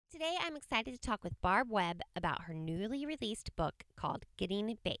Today, I'm excited to talk with Barb Webb about her newly released book called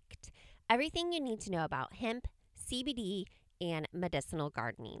Getting Baked, everything you need to know about hemp, CBD, and medicinal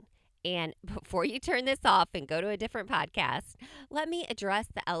gardening. And before you turn this off and go to a different podcast, let me address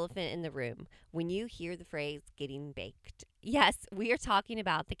the elephant in the room when you hear the phrase getting baked. Yes, we are talking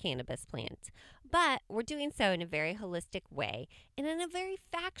about the cannabis plant, but we're doing so in a very holistic way and in a very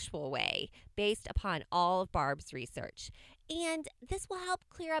factual way based upon all of Barb's research. And this will help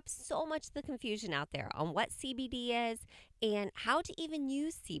clear up so much of the confusion out there on what CBD is and how to even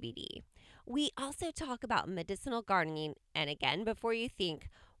use CBD. We also talk about medicinal gardening. And again, before you think,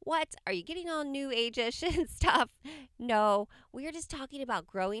 what? Are you getting all new age-ish and stuff? No, we are just talking about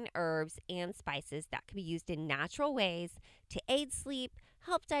growing herbs and spices that can be used in natural ways to aid sleep,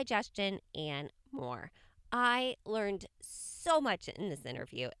 help digestion, and more. I learned so much in this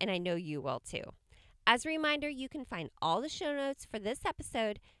interview, and I know you will too. As a reminder, you can find all the show notes for this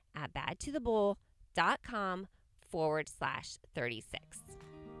episode at badtothebull.com/36.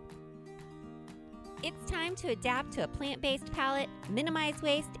 It's time to adapt to a plant-based palate, minimize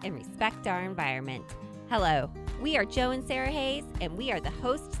waste, and respect our environment. Hello, we are Joe and Sarah Hayes, and we are the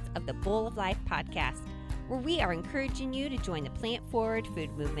hosts of the Bowl of Life podcast, where we are encouraging you to join the plant-forward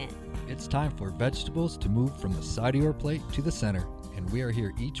food movement. It's time for vegetables to move from the side of your plate to the center, and we are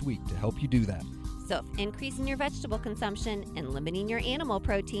here each week to help you do that. So if increasing your vegetable consumption and limiting your animal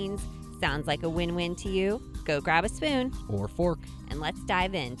proteins sounds like a win-win to you, go grab a spoon Or fork. and let's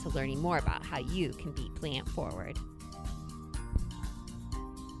dive into learning more about how you can be plant forward.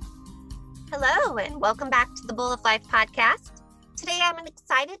 Hello, and welcome back to the Bowl of Life podcast. Today, I'm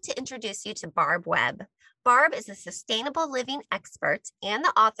excited to introduce you to Barb Webb. Barb is a sustainable living expert and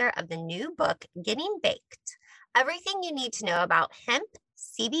the author of the new book, Getting Baked, everything you need to know about hemp,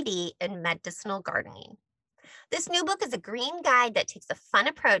 CBD, and medicinal gardening. This new book is a green guide that takes a fun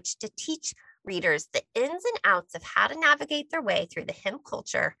approach to teach readers the ins and outs of how to navigate their way through the hemp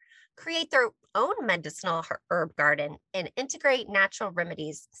culture, create their own medicinal herb garden, and integrate natural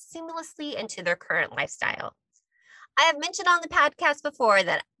remedies seamlessly into their current lifestyle. I have mentioned on the podcast before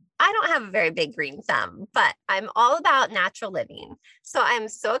that I don't have a very big green thumb, but I'm all about natural living. So I'm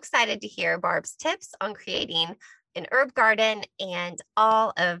so excited to hear Barb's tips on creating an herb garden and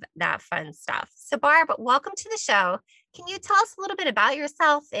all of that fun stuff. So Barb, welcome to the show. Can you tell us a little bit about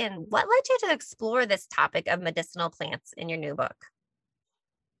yourself and what led you to explore this topic of medicinal plants in your new book?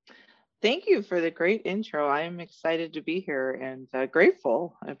 Thank you for the great intro. I am excited to be here and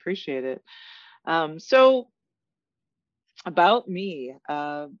grateful. I appreciate it. So about me,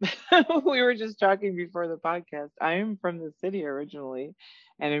 we were just talking before the podcast. I am from the city originally,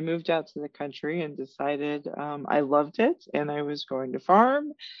 and I moved out to the country and decided I loved it and I was going to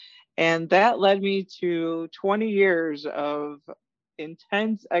farm. And that led me to 20 years of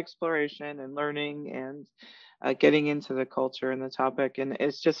intense exploration and learning and getting into the culture and the topic. And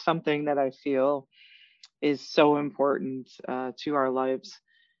it's just something that I feel is so important to our lives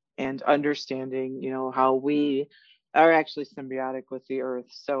and understanding, how we are actually symbiotic with the earth.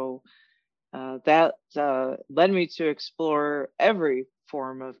 So that led me to explore every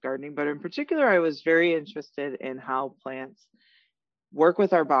form of gardening, but in particular, I was very interested in how plants work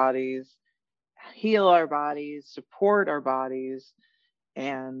with our bodies, heal our bodies, support our bodies,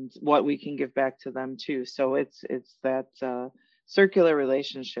 and what we can give back to them too. So it's that circular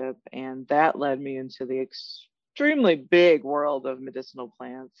relationship, and that led me into the extremely big world of medicinal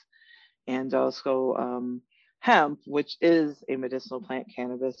plants and also hemp, which is a medicinal plant,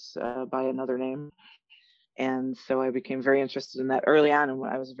 cannabis by another name. And so I became very interested in that early on, and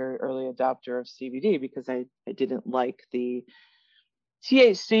I was a very early adopter of CBD because I didn't like the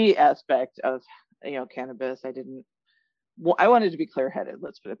THC aspect of cannabis. I wanted to be clear-headed,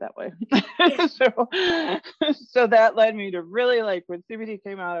 let's put it that way. So that led me to really like when CBD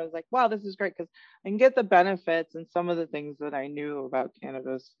came out, I was like, wow, this is great because I can get the benefits, and some of the things that I knew about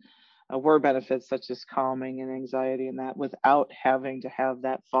cannabis were benefits such as calming and anxiety and that without having to have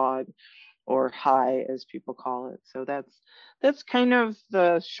that fog or high as people call it. So that's kind of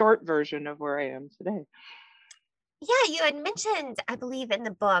the short version of where I am today. Yeah, you had mentioned, I believe in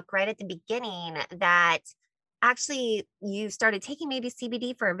the book right at the beginning that actually you started taking maybe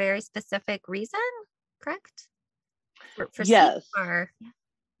CBD for a very specific reason, correct? For sleep Yes. or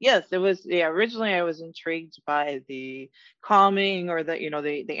Yes, it was. Yeah, originally I was intrigued by the calming or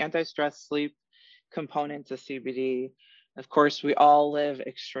the anti-stress sleep component to CBD. Of course, we all live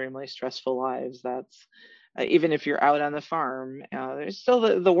extremely stressful lives. That's even if you're out on the farm, there's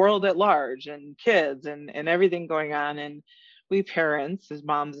still the world at large and kids and everything going on. And we parents, as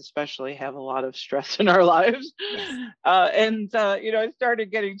moms especially, have a lot of stress in our lives. Yes. I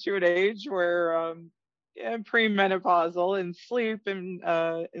started getting to an age where yeah, premenopausal, and sleep and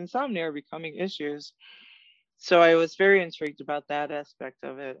insomnia are becoming issues. So I was very intrigued about that aspect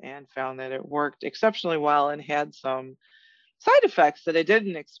of it and found that it worked exceptionally well and had some side effects that I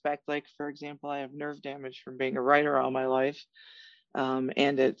didn't expect. Like, for example, I have nerve damage from being a writer all my life.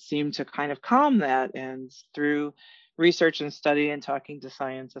 And it seemed to kind of calm that. And through research and study and talking to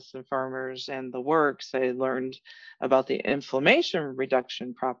scientists and farmers and the works, I learned about the inflammation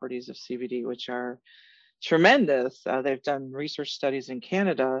reduction properties of CBD, which are tremendous. They've done research studies in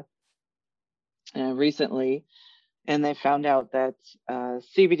Canada recently, and they found out that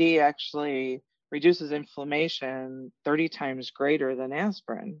CBD actually reduces inflammation 30 times greater than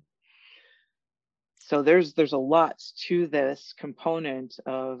aspirin. So there's a lot to this component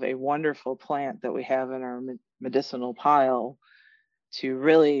of a wonderful plant that we have in our medicinal pile to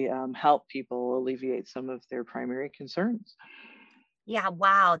really help people alleviate some of their primary concerns. Yeah,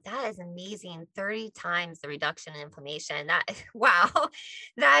 wow, that is amazing. 30 times the reduction in inflammation. That wow.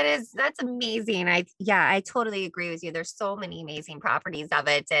 That's amazing. I totally agree with you. There's so many amazing properties of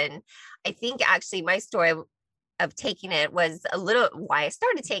it. And I think actually my story of taking it was a little why I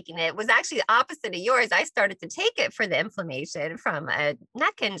started taking it was actually the opposite of yours. I started to take it for the inflammation from a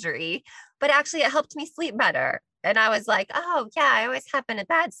neck injury, but actually it helped me sleep better. And I was like, oh yeah, I always have been a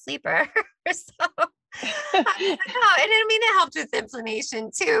bad sleeper. So I was like, oh, and I mean, it helped with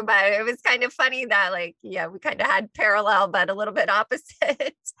inflammation too, but it was kind of funny that, like, yeah, we kind of had parallel, but a little bit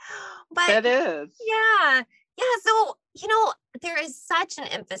opposite. But That is. yeah, yeah. So, there is such an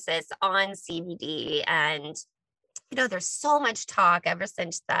emphasis on CBD, and, there's so much talk ever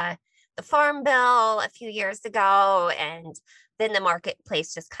since the Farm Bill a few years ago, and then the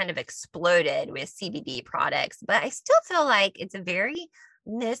marketplace just kind of exploded with CBD products. But I still feel like it's a very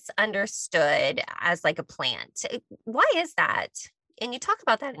misunderstood as like a plant. Why is that? And you talk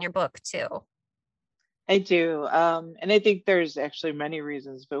about that in your book too. I do. And I think there's actually many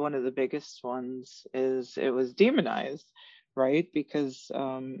reasons, but one of the biggest ones is it was demonized, right? Because,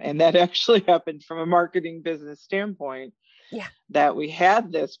 and that actually happened from a marketing business standpoint, Yeah. that we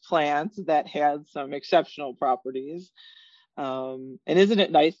had this plant that had some exceptional properties. And isn't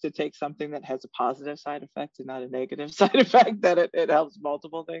it nice to take something that has a positive side effect and not a negative side effect, that it helps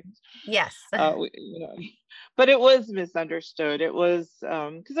multiple things? Yes. But it was misunderstood. It was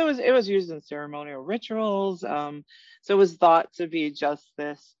because it was used in ceremonial rituals. So it was thought to be just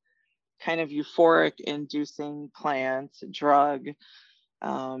this kind of euphoric inducing plant drug,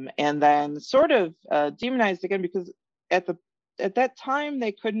 and then sort of demonized again because at the at that time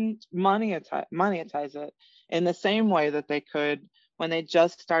they couldn't monetize it in the same way that they could when they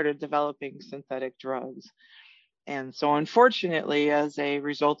just started developing synthetic drugs. And so, unfortunately, as a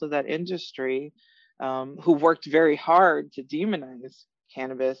result of that industry, who worked very hard to demonize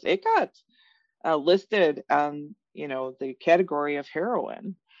cannabis, it got listed on, the category of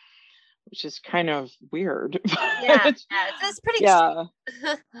heroin, which is kind of weird. Yeah. It's pretty Yeah,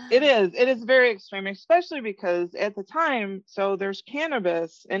 extreme. it is. It is very extreme, especially because at the time, so there's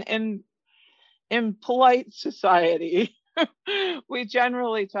cannabis, and in polite society, we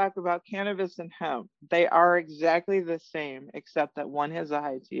generally talk about cannabis and hemp. They are exactly the same, except that one has a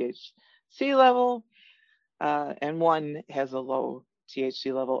high THC level, and one has a low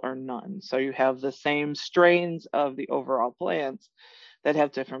THC level or none. So you have the same strains of the overall plants that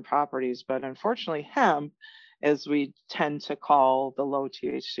have different properties. But unfortunately, hemp, as we tend to call the low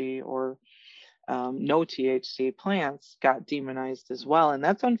THC or no THC plants, got demonized as well. And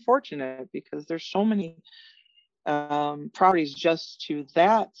that's unfortunate because there's so many properties just to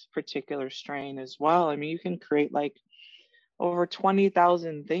that particular strain as well. I mean, you can create like over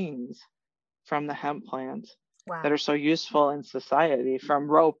 20,000 things from the hemp plant Wow. that are so useful in society, from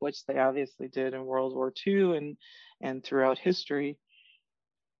rope, which they obviously did in World War II and throughout history,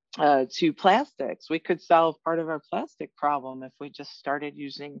 to plastics. We could solve part of our plastic problem if we just started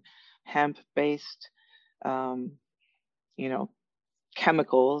using hemp-based, you know,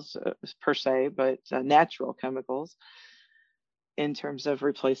 chemicals per se, but natural chemicals in terms of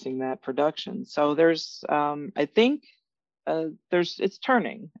replacing that production. So there's, I think, it's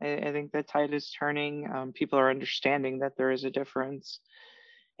turning. I think the tide is turning. People are understanding that there is a difference,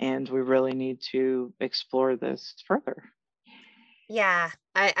 and we really need to explore this further. Yeah,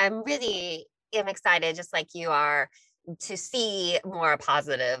 I'm really am excited, just like you are, to see more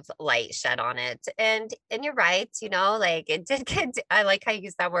positive light shed on it. And you're right, like it did get, I like how you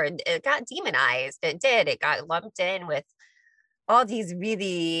use that word, it got demonized. It did. It got lumped in with all these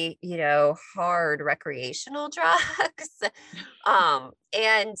really, hard recreational drugs.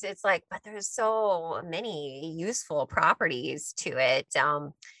 And it's like, but there's so many useful properties to it. I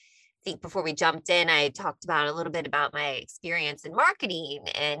think before we jumped in, I talked about a little bit about my experience in marketing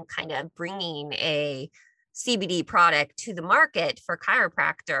and kind of bringing a CBD product to the market for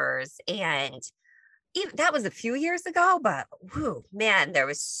chiropractors. And even, that was a few years ago, but whew, man, there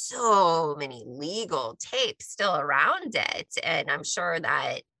was so many legal tapes still around it. And I'm sure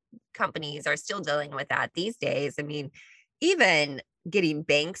that companies are still dealing with that these days. I mean, even getting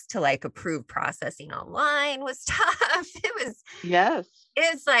banks to like approve processing online was tough. Yes.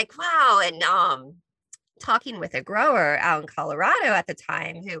 It's like, wow. And talking with a grower out in Colorado at the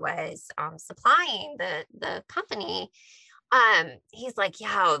time who was supplying the company, he's like,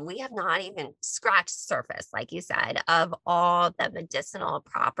 yeah, we have not even scratched surface, like you said, of all the medicinal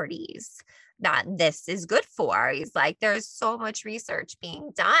properties that this is good for. He's like, there's so much research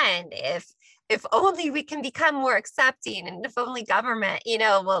being done. If only we can become more accepting, and if only government,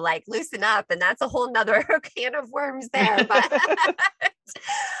 will like loosen up, and that's a whole nother can of worms there. But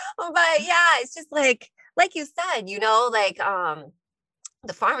but yeah, it's just like you said, like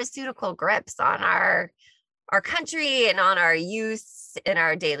the pharmaceutical grips on our country and on our use in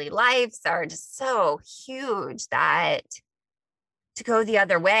our daily lives are just so huge that to go the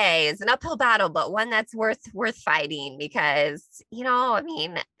other way is an uphill battle, but one that's worth fighting, because, I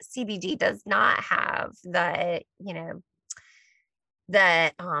mean, CBD does not have the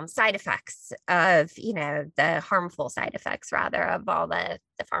side effects of, the harmful side effects rather of all the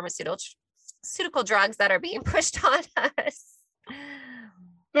pharmaceutical drugs that are being pushed on us.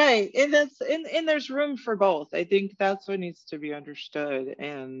 Right, and there's room for both. I think that's what needs to be understood,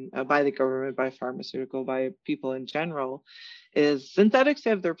 and by the government, by pharmaceutical, by people in general, is synthetics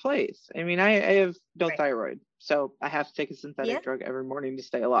have their place. I mean, I have no Right. thyroid, so I have to take a synthetic Yeah. drug every morning to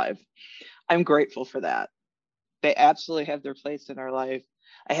stay alive. I'm grateful for that. They absolutely have their place in our life.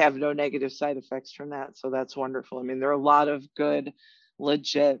 I have no negative side effects from that, so that's wonderful. I mean, there are a lot of good,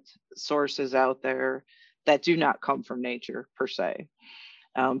 legit sources out there that do not come from nature per se.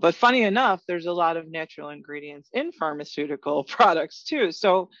 But funny enough, there's a lot of natural ingredients in pharmaceutical products too.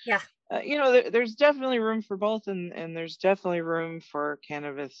 So, Yeah. There's definitely room for both, and there's definitely room for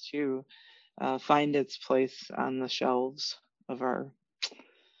cannabis to find its place on the shelves of our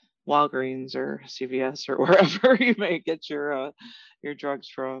Walgreens or CVS or wherever you may get your drugs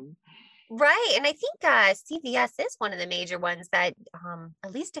from. Right. And I think CVS is one of the major ones that,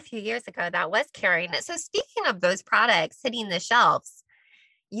 at least a few years ago, that was carrying it. So speaking of those products hitting the shelves,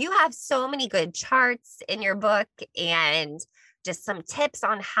 you have so many good charts in your book and just some tips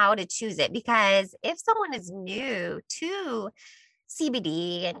on how to choose it. Because if someone is new to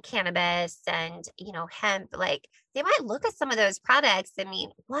CBD and cannabis and, hemp, like they might look at some of those products and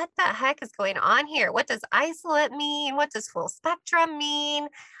mean, what the heck is going on here? What does isolate mean? What does full spectrum mean?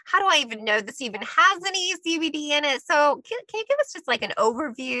 How do I even know this even has any CBD in it? So can you give us just like an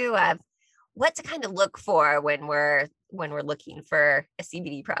overview of what to kind of look for when we're looking for a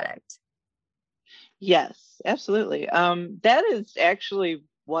CBD product? Yes, absolutely. That is actually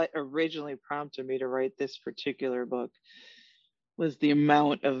what originally prompted me to write this particular book, was the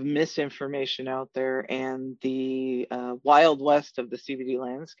amount of misinformation out there and the wild west of the CBD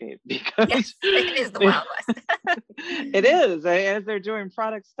landscape. Because Yes, it is the Wild West. it is, as they're doing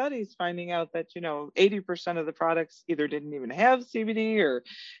product studies, finding out that 80% of the products either didn't even have CBD or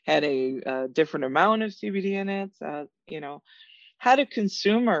had a different amount of CBD in it. How do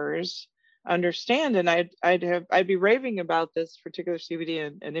consumers understand? And I'd be raving about this particular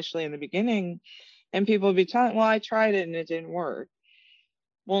CBD initially in the beginning, and people would be telling, well, I tried it and it didn't work.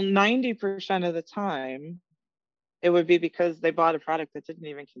 Well, 90% of the time, it would be because they bought a product that didn't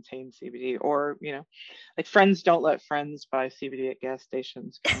even contain CBD, or, like friends don't let friends buy CBD at gas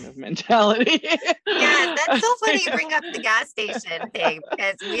stations kind of mentality. Yes, that's so funny you bring up the gas station thing,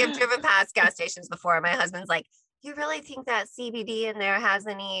 because we have driven past gas stations before. My husband's like, you really think that CBD in there has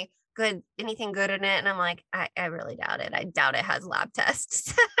anything good in it? And I'm like, I really doubt it. I doubt it has lab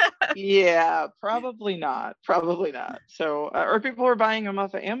tests. Yeah, probably not. Probably not. So, or people are buying them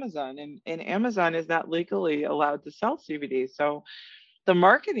off of Amazon, and Amazon is not legally allowed to sell CBD. So the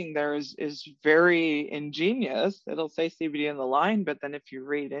marketing there is very ingenious. It'll say CBD in the line, but then if you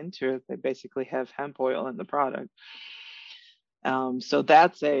read into it, they basically have hemp oil in the product. So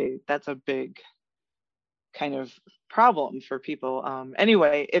that's a big kind of problem for people.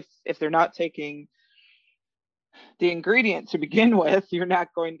 Anyway, if they're not taking the ingredient to begin with, you're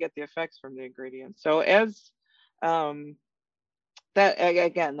not going to get the effects from the ingredient. So as that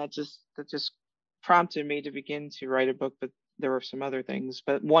again, that just prompted me to begin to write a book there were some other things,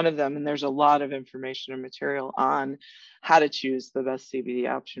 but one of them, and there's a lot of information and material on how to choose the best CBD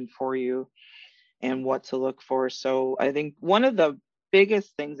option for you and what to look for. So I think one of the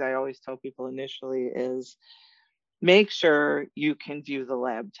biggest things I always tell people initially is make sure you can view the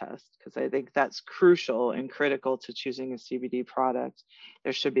lab test, because I think that's crucial and critical to choosing a CBD product.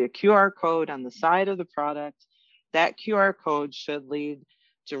 There should be a QR code on the side of the product. That QR code should lead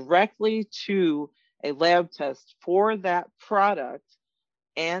directly to a lab test for that product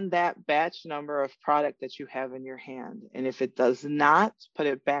and that batch number of product that you have in your hand. And if it does not, put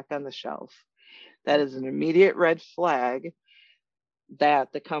it back on the shelf. That is an immediate red flag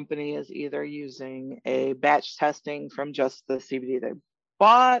that the company is either using a batch testing from just the CBD they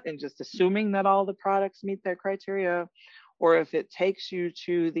bought and just assuming that all the products meet their criteria, or if it takes you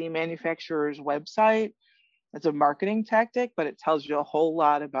to the manufacturer's website. It's a marketing tactic, but it tells you a whole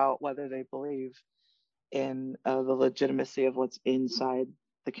lot about whether they believe in the legitimacy of what's inside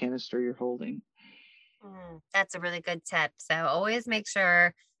the canister you're holding. That's a really good tip. So always make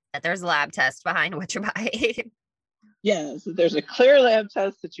sure that there's a lab test behind what you're buying. Yes, there's a clear lab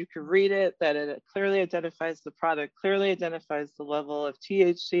test that you can read it, that it clearly identifies the product, clearly identifies the level of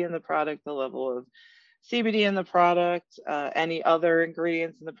THC in the product, the level of CBD in the product, any other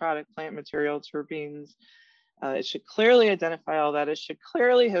ingredients in the product, plant material, terpenes. It should clearly identify all that. It should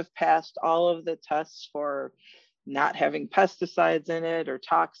clearly have passed all of the tests for not having pesticides in it or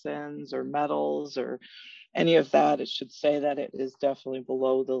toxins or metals or any of that. It should say that it is definitely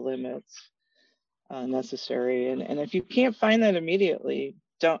below the limits necessary. And if you can't find that immediately,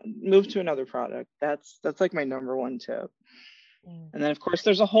 don't move to another product. That's like my number one tip. And then of course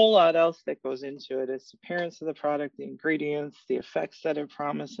there's a whole lot else that goes into it. It's the appearance of the product, the ingredients, the effects that it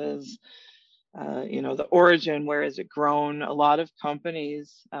promises, the origin, where is it grown. A lot of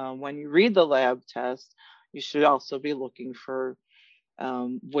companies, when you read the lab test, you should also be looking for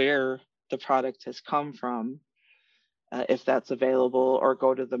where the product has come from, if that's available, or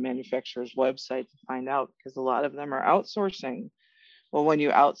go to the manufacturer's website to find out, because a lot of them are outsourcing. Well, when you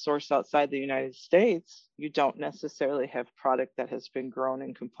outsource outside the United States, you don't necessarily have product that has been grown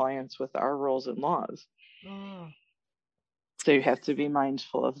in compliance with our rules and laws. So you have to be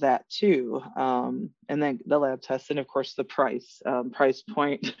mindful of that too. And then the lab test, and of course the price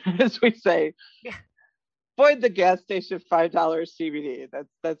point, as we say. Yeah. Avoid the gas station $5 CBD.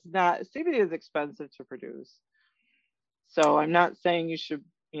 That's not, CBD is expensive to produce. So I'm not saying you should,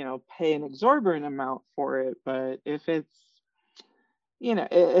 pay an exorbitant amount for it, but if it's,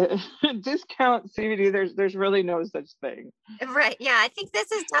 discount CBD, there's really no such thing. Right. Yeah. I think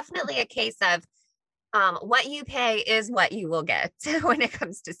this is definitely a case of what you pay is what you will get when it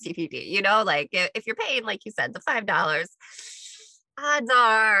comes to CBD. Like if you're paying, like you said, the $5, odds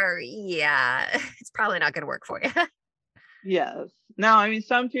are, yeah, it's probably not going to work for you. Yes. Now, I mean,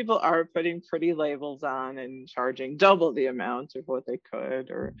 some people are putting pretty labels on and charging double the amount of what they could,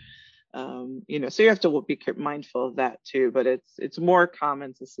 or, so you have to be mindful of that too. But it's more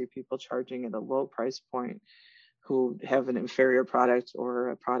common to see people charging at a low price point who have an inferior product or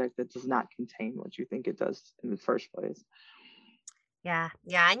a product that does not contain what you think it does in the first place. Yeah.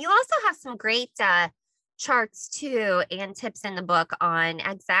 Yeah. And you also have some great charts too and tips in the book on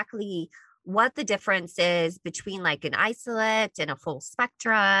exactly what the difference is between like an isolate and a full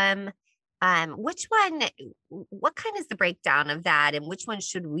spectrum. What kind is the breakdown of that, and which one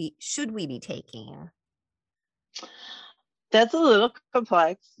should we be taking? That's a little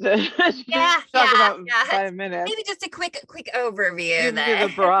complex. Yeah, talk about 5 minutes. Maybe just a quick overview. Give you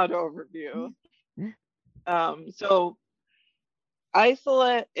the broad overview. So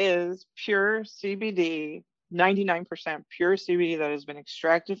isolate is pure CBD, 99% pure CBD that has been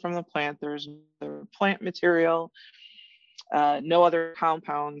extracted from the plant. There's the plant material, no other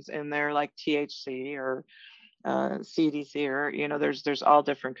compounds in there like THC or CDC, or there's all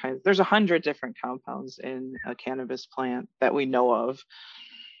different kinds. There's 100 different compounds in a cannabis plant that we know of,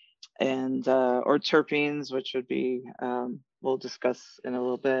 and or terpenes, which would be we'll discuss in a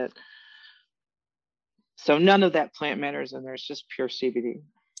little bit. So none of that plant matters in there. It's just pure CBD.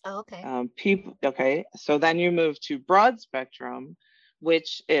 Oh, okay. Okay. So then you move to broad spectrum,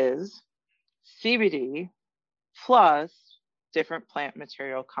 which is CBD plus different plant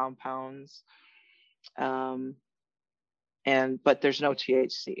material compounds, but there's no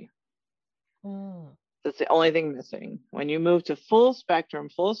THC. That's the only thing missing. When you move to full spectrum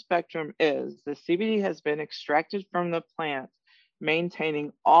is the CBD has been extracted from the plant,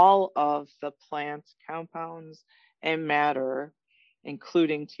 maintaining all of the plant compounds and matter,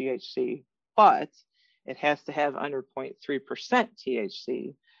 including THC, but it has to have under 0.3%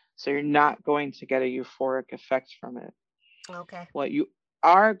 THC. So you're not going to get a euphoric effect from it. Okay. What you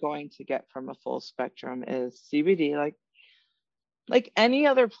are going to get from a full spectrum is CBD, like any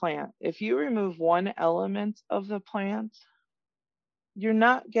other plant. If you remove one element of the plant, you're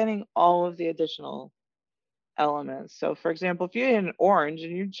not getting all of the additional elements. So for example, if you eat an orange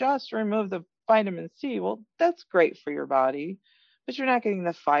and you just remove the vitamin C, well, that's great for your body, but you're not getting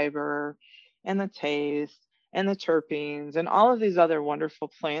the fiber and the taste and the terpenes and all of these other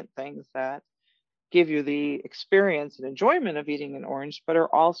wonderful plant things that give you the experience and enjoyment of eating an orange, but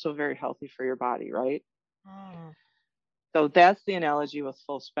are also very healthy for your body, right? Mm, So that's the analogy with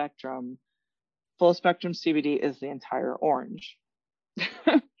full spectrum. Full spectrum CBD is the entire orange.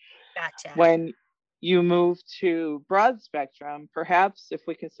 gotcha. When you move to broad spectrum, perhaps if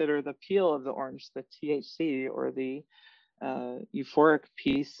we consider the peel of the orange, the THC or the euphoric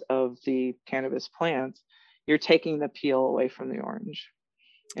piece of the cannabis plant, you're taking the peel away from the orange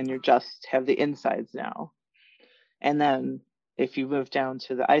and you just have the insides now. And then if you move down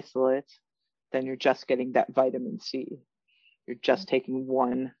to the isolate, then you're just getting that vitamin C. You're just taking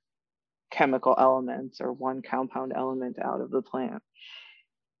one chemical element or one compound element out of the plant.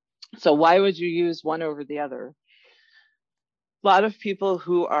 So why would you use one over the other? A lot of people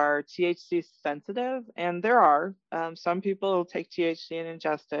who are THC sensitive, and there are some people who take THC and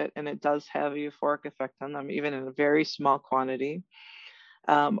ingest it, and it does have a euphoric effect on them, even in a very small quantity,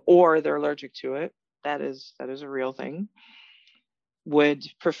 or they're allergic to it. That is a real thing. Would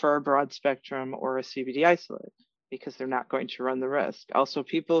prefer a broad spectrum or a CBD isolate because they're not going to run the risk. Also,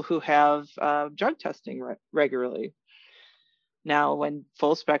 people who have drug testing regularly. Now, when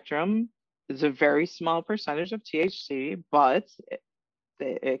full spectrum is a very small percentage of THC, but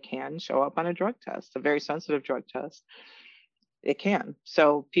it can show up on a drug test, a very sensitive drug test. It can.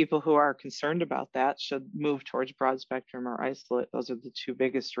 So people who are concerned about that should move towards broad spectrum or isolate. Those are the two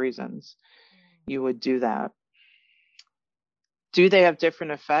biggest reasons you would do that. Do they have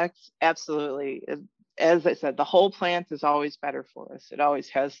different effects? Absolutely. As I said, the whole plant is always better for us. It always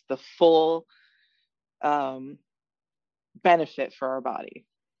has the full benefit for our body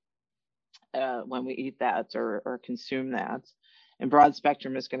when we eat that or consume that. And broad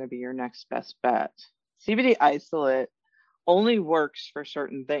spectrum is going to be your next best bet. CBD isolate only works for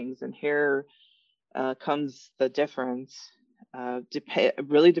certain things. And here comes the difference. It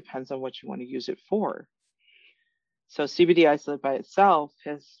really depends on what you want to use it for. So CBD isolate by itself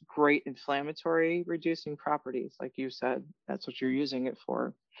has great inflammatory reducing properties. Like you said, that's what you're using it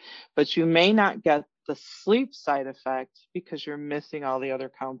for. But you may not get the sleep side effect because you're missing all the other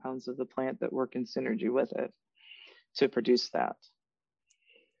compounds of the plant that work in synergy with it to produce that.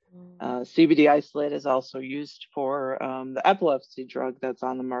 CBD isolate is also used for the epilepsy drug that's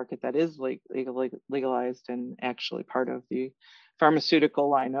on the market that is legalized and actually part of the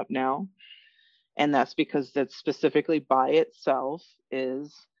pharmaceutical lineup now. And that's because that specifically by itself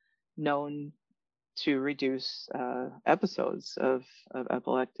is known to reduce episodes of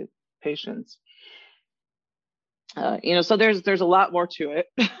epileptic patients. So there's a lot more to it.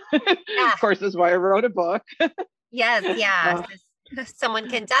 Yeah. Of course, that's why I wrote a book. Yes, yeah. Someone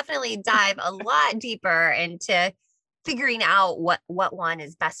can definitely dive a lot deeper into figuring out what one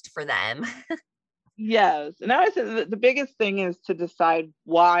is best for them. Yes. And I said the biggest thing is to decide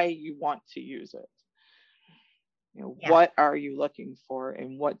why you want to use it. Yeah. What are you looking for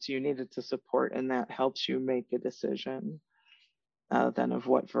and what do you need it to support? And that helps you make a decision then of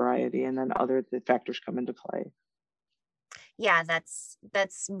what variety, and then the factors come into play. Yeah, that's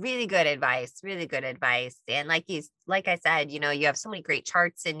really good advice. Really good advice. And like I said, you have so many great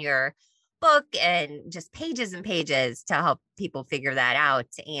charts in your book and just pages and pages to help people figure that out.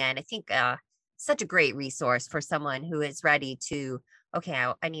 And I think such a great resource for someone who is ready to, okay,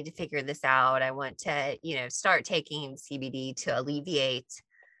 I need to figure this out. I want to, start taking CBD to alleviate,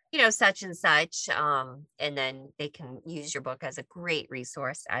 such and such. And then they can use your book as a great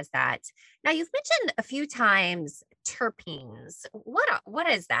resource as that. Now, you've mentioned a few times terpenes. What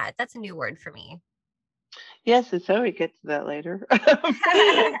is that? That's a new word for me. Yes, and so we get to that later.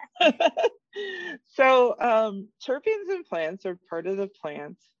 So terpenes in plants are part of the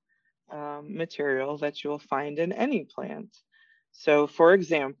plant material that you'll find in any plant. So for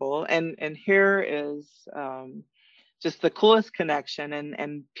example, and here is just the coolest connection,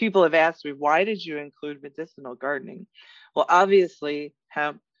 and people have asked me, why did you include medicinal gardening? Well, obviously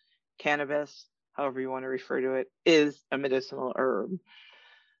hemp, cannabis, however you want to refer to it, is a medicinal herb.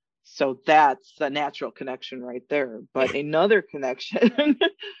 So that's the natural connection right there. But another connection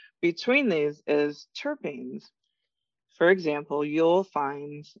between these is terpenes. For example, you'll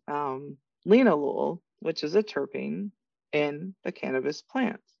find linalool, which is a terpene in the cannabis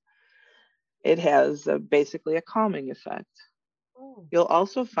plant. It has basically a calming effect. Oh, You'll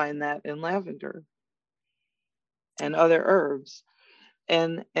also find that in lavender and other herbs.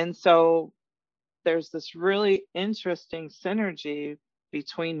 And so there's this really interesting synergy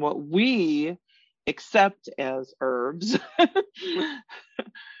between what we accept as herbs.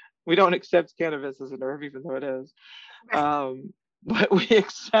 We don't accept cannabis as an herb, even though it is. right. What we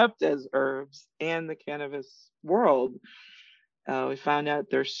accept as herbs and the cannabis world. We found out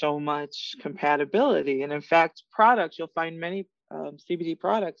there's so much compatibility. And in fact, products, you'll find many CBD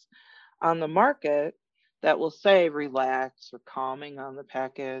products on the market that will say relax or calming on the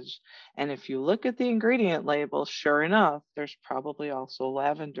package. And if you look at the ingredient label, sure enough, there's probably also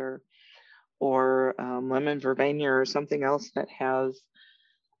lavender or lemon verbena or something else that has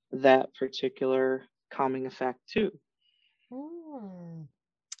that particular calming effect too. Mm.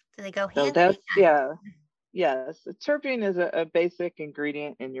 So they go So hand in that's, hand. yeah, yes. The terpene is a basic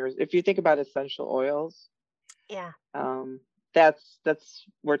ingredient in yours. If you think about essential oils, Yeah. um, that's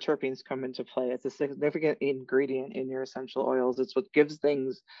where terpenes come into play. It's a significant ingredient in your essential oils. It's what gives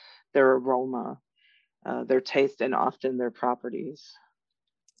things their aroma, their taste, and often their properties.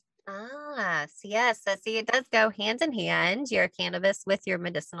 Ah, so yes, so see, it does go hand in hand, your cannabis with your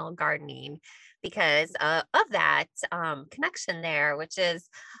medicinal gardening, because of that connection there, which is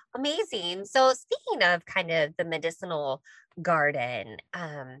amazing. So, speaking of kind of the medicinal garden,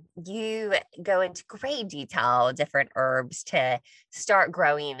 you go into great detail, different herbs to start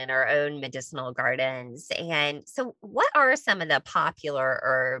growing in our own medicinal gardens. And so, what are some of the popular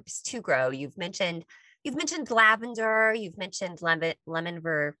herbs to grow? You've mentioned lavender, you've mentioned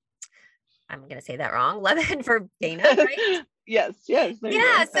lemon I'm going to say that wrong. Lemon verbena, right? Yes, yes, there you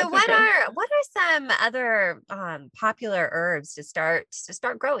Yeah. go. So That's okay. what are some other popular herbs to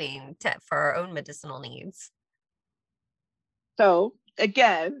start growing for our own medicinal needs? So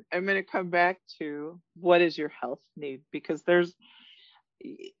again, I'm going to come back to what is your health need, because there's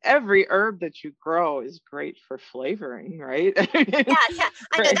every herb that you grow is great for flavoring, right? Yeah, yeah,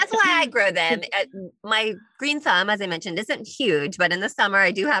 I know. Right. That's why I grow them. My green thumb, as I mentioned, isn't huge, but in the summer I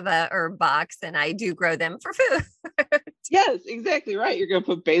do have a herb box and I do grow them for food. Yes, exactly right. You're going to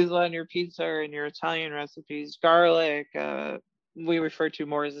put basil on your pizza or in your Italian recipes, garlic. We refer to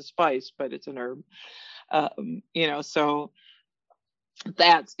more as a spice, but it's an herb. So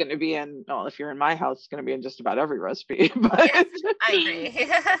that's going to be in, well, if you're in my house, it's going to be in just about every recipe. Yes, But I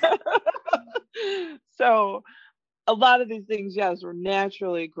agree. so a lot of these things, yes, we're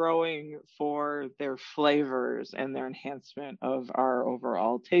naturally growing for their flavors and their enhancement of our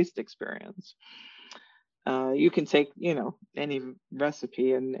overall taste experience. You can take, any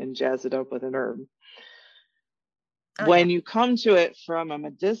recipe and jazz it up with an herb. Oh yeah. When you come to it from a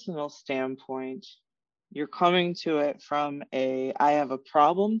medicinal standpoint, you're coming to it from I have a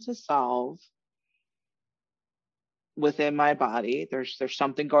problem to solve within my body. There's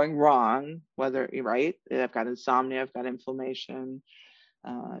something going wrong, whether you're right. I've got insomnia, I've got inflammation,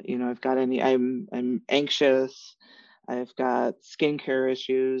 I'm anxious, I've got skincare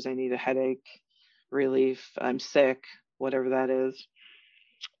issues, I need a headache relief, I'm sick, whatever that is.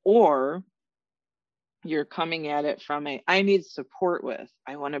 Or you're coming at it from I need support with,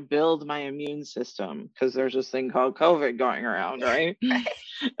 I want to build my immune system because there's this thing called COVID going around, Yeah, right?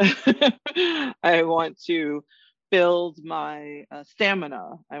 right. I want to build my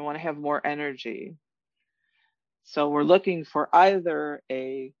stamina, I want to have more energy. So we're looking for either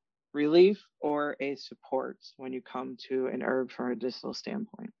a relief or a support when you come to an herb from a medicinal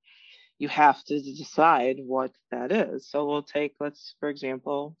standpoint. You have to decide what that is. So we'll take, for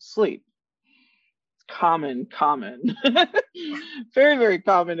example, sleep. Common, very, very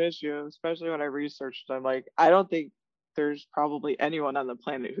common issue, especially when I researched it. I'm like, I don't think there's probably anyone on the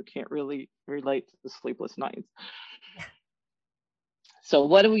planet who can't really relate to the sleepless nights. Yeah. So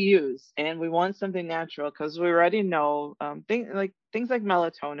what do we use? And we want something natural because we already know things like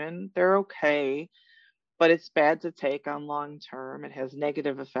melatonin, they're okay, but it's bad to take on long term. It has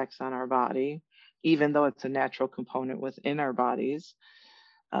negative effects on our body, even though it's a natural component within our bodies.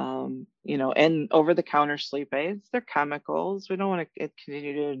 And over the counter sleep aids, they're chemicals. We don't want to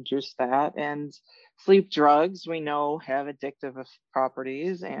continue to induce that. And sleep drugs, we know, have addictive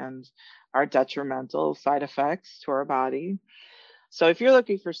properties and are detrimental side effects to our body. So if you're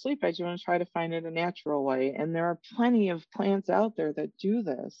looking for sleep aids, you want to try to find it a natural way. And there are plenty of plants out there that do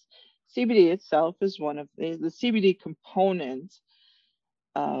this. CBD itself is one of the CBD component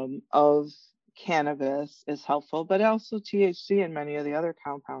of cannabis is helpful, but also THC and many of the other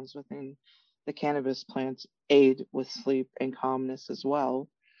compounds within the cannabis plants aid with sleep and calmness as well.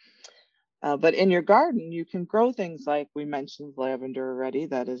 But in your garden, you can grow things like we mentioned lavender already.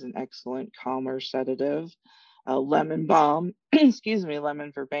 That is an excellent calmer sedative. Lemon balm, excuse me,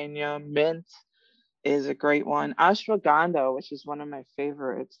 lemon verbena, mint is a great one. Ashwagandha, which is one of my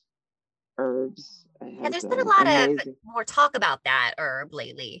favorite herbs, it Yeah, has there's been an a lot of amazing. more talk about that herb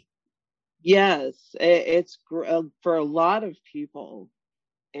lately. Yes, for a lot of people,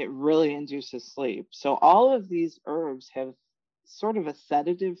 it really induces sleep. So all of these herbs have sort of a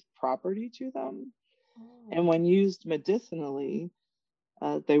sedative property to them. And Mm. when used medicinally,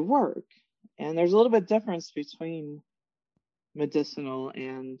 they work. And there's a little bit difference between medicinal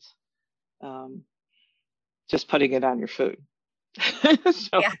and um, just putting it on your food.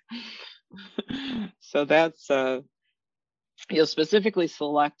 so, Yeah. so that's you'll specifically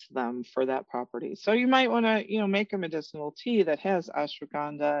select them for that property. So you might want to, make a medicinal tea that has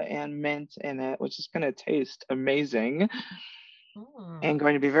ashwagandha and mint in it, which is going to taste amazing Mm. and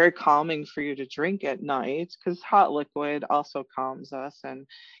going to be very calming for you to drink at night, because hot liquid also calms us and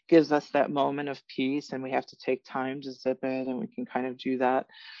gives us that moment of peace. And we have to take time to sip it, and we can kind of do that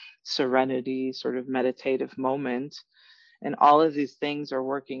serenity, sort of meditative moment. And all of these things are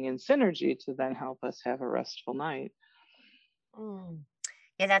working in synergy to then help us have a restful night. Mm.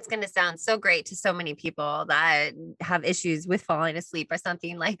 Yeah, that's going to sound so great to so many people that have issues with falling asleep or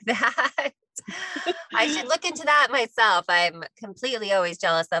something like that. I should look into that myself. I'm completely always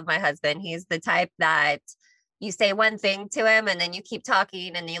jealous of my husband. He's the type that you say one thing to him and then you keep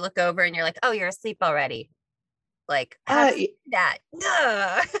talking and you look over and you're like, oh, you're asleep already. Like, how does he do that?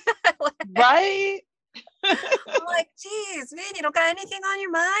 No. Right? I'm like, geez, man, you don't got anything on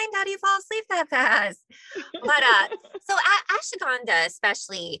your mind? How do you fall asleep that fast? But so ashwagandha,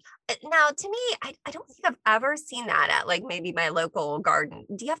 especially now, to me, I don't think I've ever seen that at like maybe my local garden.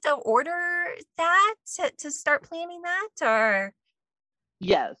 Do you have to order that to start planting that, or?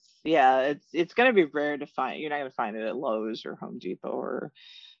 Yes. Yeah. It's going to be rare to find. You're not going to find it at Lowe's or Home Depot, or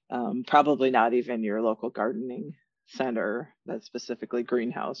probably not even your local gardening center that's specifically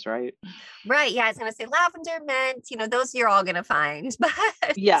greenhouse, right? Right. Yeah, I was gonna say lavender, mint, those you're all gonna find, but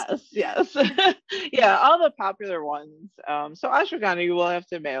Yes, yes. Yeah, all the popular ones. So ashwagandha you will have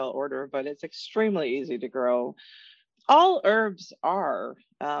to mail order, but it's extremely easy to grow. All herbs are.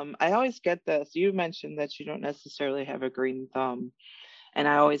 I always get this. You mentioned that you don't necessarily have a green thumb. And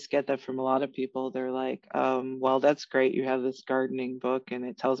I always get that from a lot of people. They're like, well, that's great. You have this gardening book and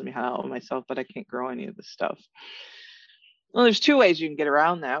it tells me how to help myself, but I can't grow any of this stuff. Well, there's two ways you can get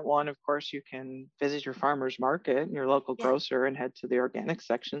around that. One, of course, you can visit your farmer's market and your local yeah, grocer and head to the organic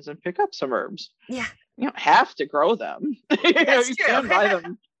sections and pick up some herbs. yeah, You don't have to grow them. that's You true. can buy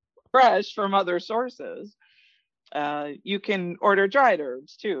them fresh from other sources. You can order dried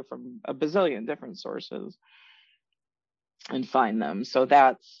herbs too from a bazillion different sources and find them. So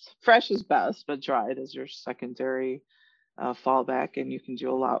that's fresh is best, but dried is your secondary fallback, and you can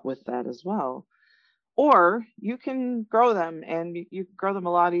do a lot with that as well. Or you can grow them, and you grow them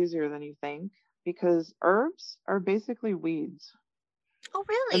a lot easier than you think, because herbs are basically weeds. Oh,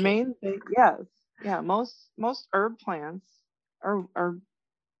 The really? main thing, yes, yeah, most herb plants are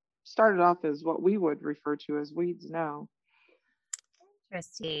started off as what we would refer to as weeds now,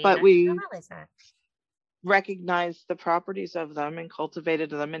 Interesting. but I didn't we realize that. recognized the properties of them and cultivated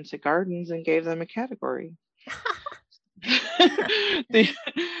them into gardens and gave them a category. the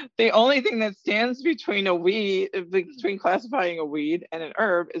the only thing that stands between between classifying a weed and an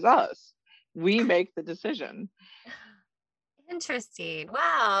herb is us. We make the decision. Interesting.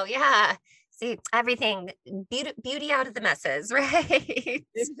 Wow. Yeah. See, everything beauty out of the messes, right?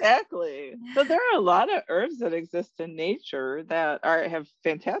 Exactly. So there are a lot of herbs that exist in nature that have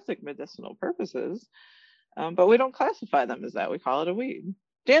fantastic medicinal purposes, but we don't classify them as that. We call it a weed.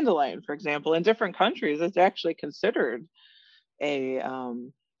 Dandelion, for example, in different countries, it's actually considered a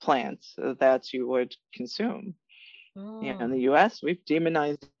plant that you would consume. In the US, we've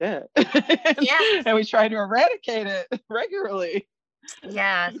demonized it. Yeah. And we try to eradicate it regularly.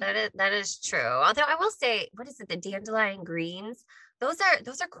 Yeah, that is true. Although I will say, what is it, the dandelion greens? Those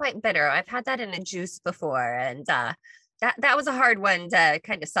are quite bitter. I've had that in a juice before, and that was a hard one to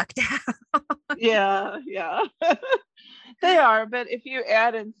kind of suck down. Yeah, yeah. They are, but if you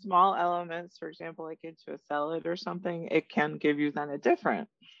add in small elements, for example, like into a salad or something, it can give you then a different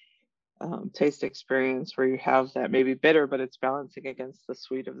taste experience where you have that maybe bitter, but it's balancing against the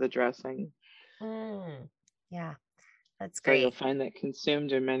sweet of the dressing. Yeah, that's So you'll great. find that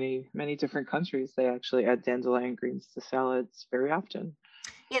consumed in many, many different countries, they actually add dandelion greens to salads very often.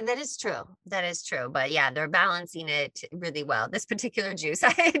 Yeah, that is true. That is true. But yeah, they're balancing it really well. This particular juice,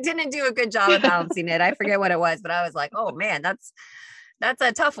 I didn't do a good job of balancing it. I forget what it was, but I was like, oh man, That's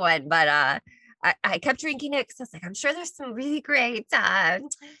a tough one, but I kept drinking it because I was like, I'm sure there's some really great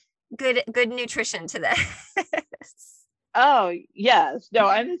good nutrition to this. Oh, yes. No,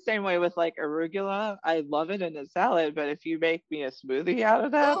 I'm the same way with like arugula. I love it in a salad, but if you make me a smoothie out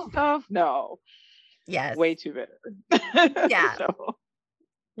of that Oh, stuff, no, yes. way too bitter. Yeah. So,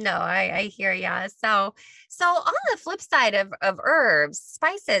 No, I hear ya. So on the flip side of herbs,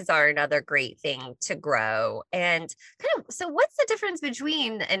 spices are another great thing to grow. And so what's the difference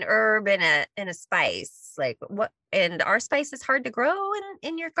between an herb and a spice? Like what, and are spices hard to grow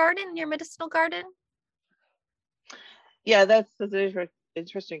in your garden, in your medicinal garden? yeah, that's an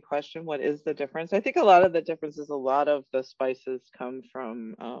interesting question. What is the difference? I think a lot of the difference is a lot of the spices come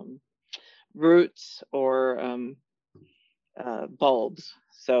from roots or bulbs.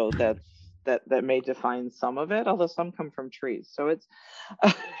 So that may define some of it, although some come from trees. So it's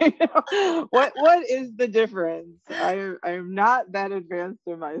what is the difference? I'm not that advanced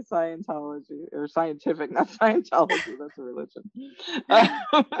in my Scientology or scientific, not Scientology, that's a religion.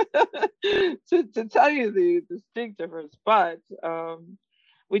 To tell you the distinct difference, but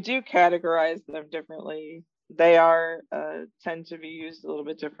we do categorize them differently. They are tend to be used a little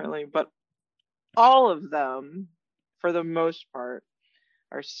bit differently, but all of them, for the most part,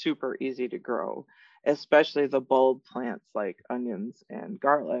 are super easy to grow, especially the bulb plants like onions and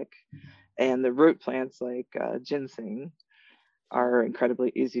garlic, and the root plants like ginseng are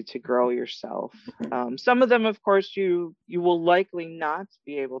incredibly easy to grow yourself. Some of them, of course, you will likely not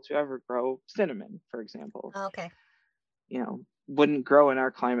be able to ever grow. Cinnamon, for example, Okay. Wouldn't grow in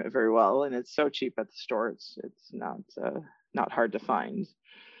our climate very well, and it's so cheap at the store. It's not hard to find.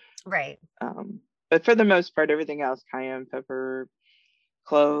 Right. But for the most part, everything else, cayenne pepper,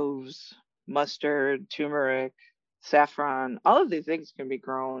 cloves, mustard, turmeric, saffron, all of these things can be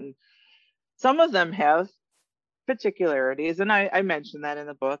grown. Some of them have particularities, and I mentioned that in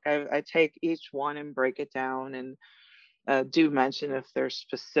the book. I take each one and break it down, and do mention if there's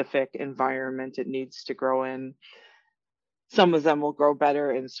specific environment it needs to grow in. Some of them will grow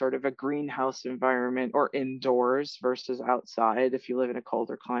better in sort of a greenhouse environment or indoors versus outside if you live in a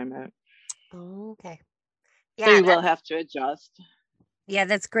colder climate. Okay. So Yeah, you will have to adjust. yeah,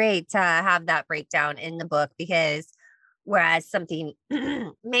 that's great to have that breakdown in the book because whereas something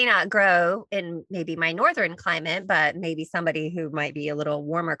may not grow in maybe my northern climate, but maybe somebody who might be a little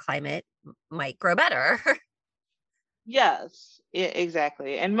warmer climate might grow better. Yes,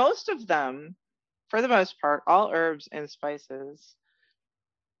 exactly. And most of them, for the most part, all herbs and spices,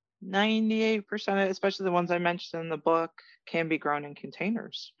 98%, especially the ones I mentioned in the book, can be grown in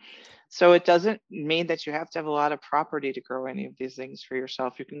containers. So it doesn't mean that you have to have a lot of property to grow any of these things for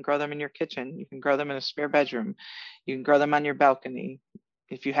yourself. You can grow them in your kitchen. You can grow them in a spare bedroom. You can grow them on your balcony.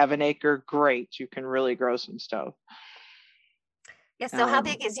 If you have an acre, great. You can really grow some stuff. Yeah. So how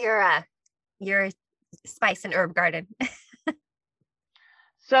big is your spice and herb garden?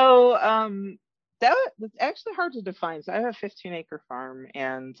 So that's actually hard to define. So I have a 15-acre farm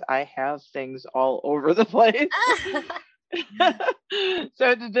and I have things all over the place.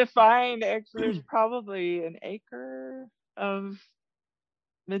 So to define, actually, there's probably an acre of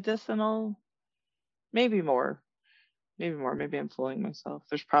medicinal, maybe more. Maybe I'm fooling myself.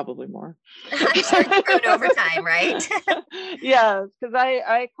 There's probably more. I'm sure it's grown over time, right? Yeah, because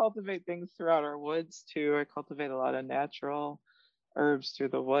I cultivate things throughout our woods too. I cultivate a lot of natural herbs through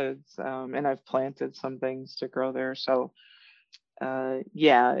the woods, and I've planted some things to grow there. So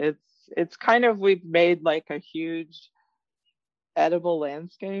yeah, it's kind of, we've made like a huge edible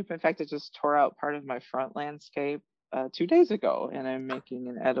landscape. In fact, I just tore out part of my front landscape 2 days ago, and I'm making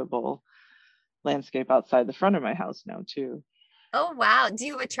an edible landscape outside the front of my house now too. Oh, wow. Do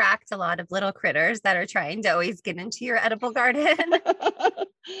you attract a lot of little critters that are trying to always get into your edible garden?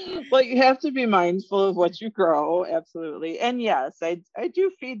 Well, you have to be mindful of what you grow, absolutely. And yes, I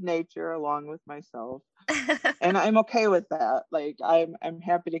do feed nature along with myself, and I'm okay with that. Like I'm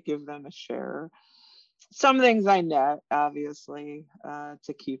happy to give them a share. Some things I net, obviously,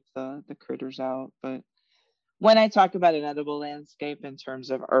 to keep the critters out. But when I talk about an edible landscape in terms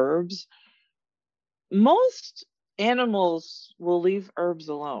of herbs, most animals will leave herbs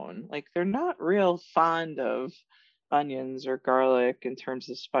alone. Like they're not real fond of onions or garlic in terms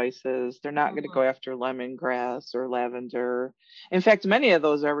of spices. They're not going to go after lemongrass or lavender. In fact, many of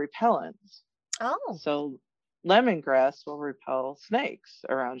those are repellents. Oh. So lemongrass will repel snakes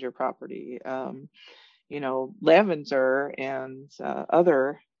around your property. Lavender and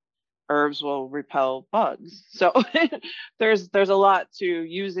other herbs will repel bugs. So there's a lot to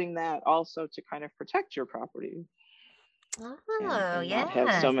using that also to kind of protect your property. Oh, and not have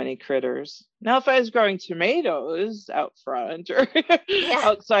yeah. so many critters. Now, if I was growing tomatoes out front or Yeah.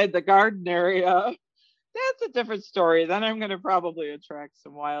 outside the garden area, that's a different story. Then I'm going to probably attract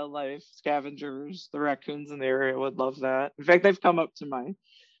some wildlife scavengers. The raccoons in the area would love that. In fact, they've come up to my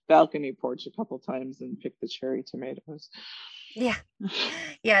balcony porch a couple times and picked the cherry tomatoes. Yeah.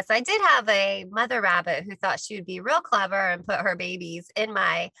 Yes, I did have a mother rabbit who thought she would be real clever and put her babies in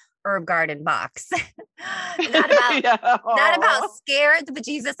my herb garden box. Not about Yeah. not about Aw. scared the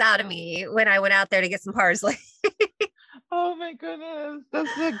bejesus out of me when I went out there to get some parsley. Oh my goodness.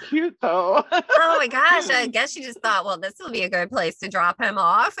 That's so cute though. Oh my gosh, I guess she just thought, well, this will be a good place to drop him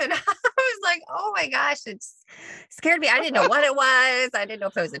off. And I was like, oh my gosh, it scared me. I didn't know what it was. I didn't know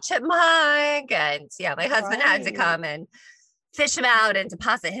if it was a chipmunk. And yeah, my husband had to Right. come and fish him out and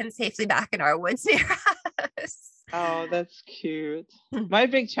deposit him safely back in our woods near us. Oh, that's cute. My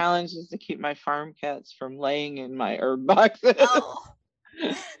big challenge is to keep my farm cats from laying in my herb boxes. Oh,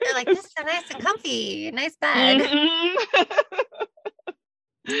 they're like, this is so nice and comfy, nice bed. Mhm.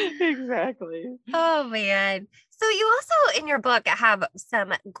 Exactly. Oh man. So you also in your book have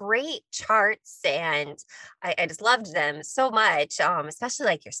some great charts and I just loved them so much. Especially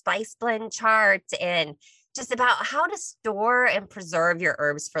like your spice blend chart and just about how to store and preserve your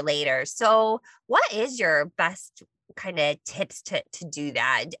herbs for later. So what is your best kind of tips to do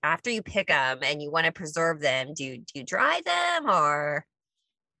that after you pick them and you want to preserve them? Do you dry them or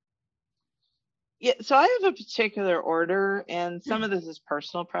Yeah, so I have a particular order, and some of this is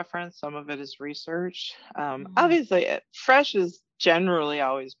personal preference, some of it is research. Mhm. Obviously, fresh is generally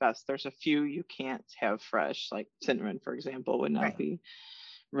always best. There's a few you can't have fresh, like cinnamon, for example, would not Right. be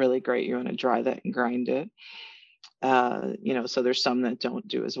really great. You want to dry that and grind it. So there's some that don't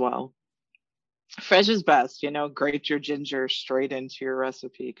do as well. Fresh is best, grate your ginger straight into your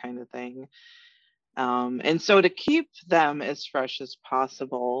recipe kind of thing. And so to keep them as fresh as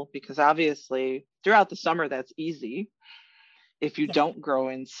possible, because obviously throughout the summer, that's easy. If you Yeah. don't grow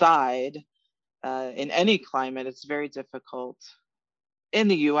inside in any climate, it's very difficult. In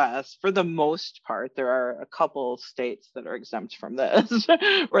the US, for the most part, there are a couple states that are exempt from this,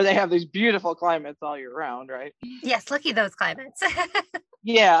 where they have these beautiful climates all year round, right? Yes, lucky those climates.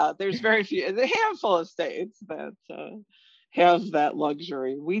 Yeah, there's very few, a handful of states that have that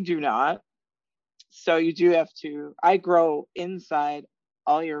luxury. We do not. So you do have to, I grow inside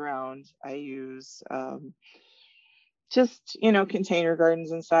all year round. I use just, container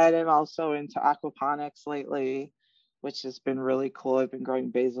gardens inside. I'm also into aquaponics lately, which has been really cool. I've been growing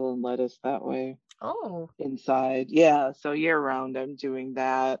basil and lettuce that way Oh, inside. Yeah, so year round I'm doing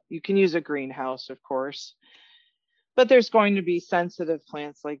that. You can use a greenhouse, of course, but there's going to be sensitive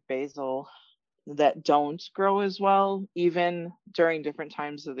plants like basil that don't grow as well, even during different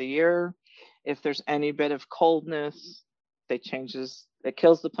times of the year. If there's any bit of coldness, it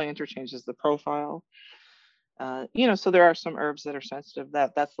kills the plant or changes the profile. So there are some herbs that are sensitive.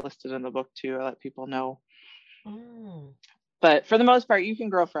 That's listed in the book too. I let people know. mm, But for the most part, you can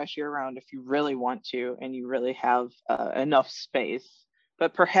grow fresh year round if you really want to, and you really have enough space.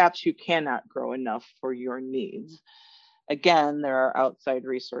 But perhaps you cannot grow enough for your needs. Again, there are outside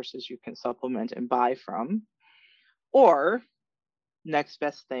resources you can supplement and buy from. Or, next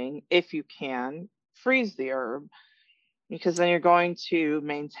best thing, if you can, freeze the herb, because then you're going to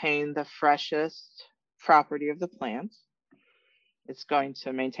maintain the freshest property of the plant. It's going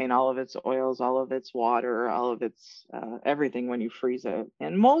to maintain all of its oils, all of its water, all of its everything when you freeze it.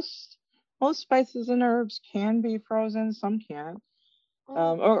 And most spices and herbs can be frozen, some can't.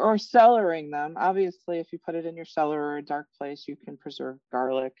 mm, Or cellaring them. Obviously, if you put it in your cellar or a dark place, you can preserve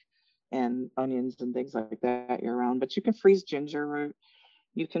garlic and onions and things like that year round. But you can freeze ginger root.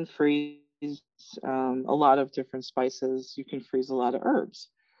 You can freeze a lot of different spices. You can freeze a lot of herbs.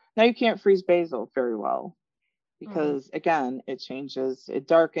 Now, you can't freeze basil very well mm. because, again, it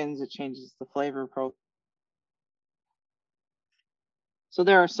darkens, it changes the flavor profile. So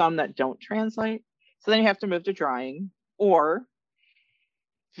there are some that don't translate. So then you have to move to drying or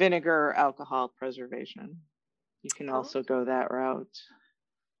vinegar, alcohol preservation. You can Oh, also go that route.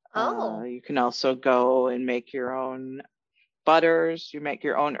 oh, You can also go and make your own butters. You make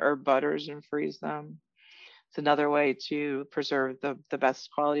your own herb butters and freeze them. It's another way to preserve the best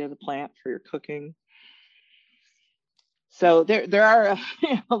quality of the plant for your cooking. So there are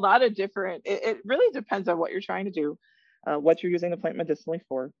a lot of different, it really depends on what you're trying to do, what you're using the plant medicinally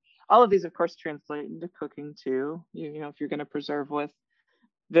for. All of these, of course, translate into cooking too. If you're going to preserve with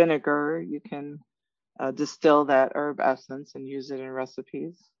vinegar, you can distill that herb essence and use it in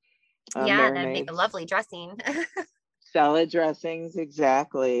recipes, yeah, that'd make a marinades, lovely dressing. salad dressings,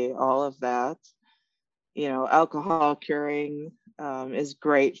 exactly, all of that. alcohol curing is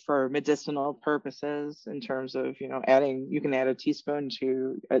great for medicinal purposes in terms of, you can add a teaspoon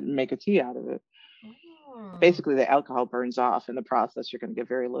to make a tea out of it. Basically, the alcohol burns off in the process. You're going to get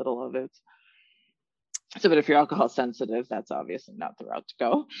very little of it. So, but if you're alcohol sensitive, that's obviously not the route to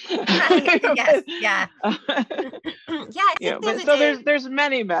go. Right. Yes. Yeah. Yeah. I think but so there's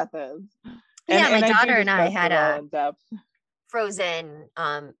many methods. Yeah, my daughter and I had had in depth. Frozen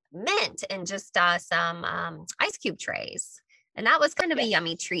mint and just some ice cube trays, and that was kind of a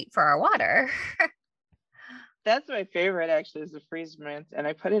yummy treat for our water. That's my favorite, actually, is the freeze mint, and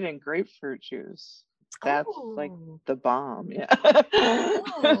I put it in grapefruit juice. That's like the bomb. Yeah.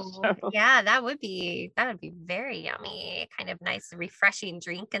 Yeah, that would be very yummy. Kind of nice, refreshing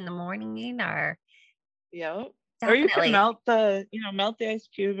drink in the morning, or definitely. Or you can melt the ice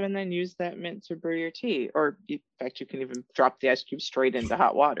cube and then use that mint to brew your tea. Or in fact, you can even drop the ice cube straight into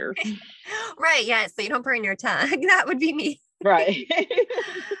hot water. Right. Yeah. So you don't burn your tongue. That would be me. Right.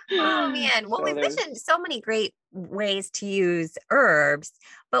 Oh man. Well, we've mentioned so many great ways to use herbs,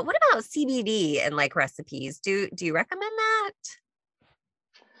 but what about CBD and like recipes? Do you recommend that?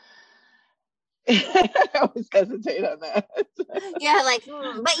 I always hesitate on that. Yeah,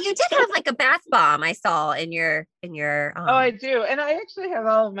 but you did have like a bath bomb I saw in your oh, I do. And I actually have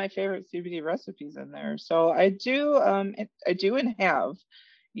all of my favorite CBD recipes in there. So I do and have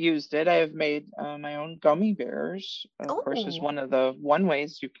used it. I have made my own gummy bears. Of course, is one of the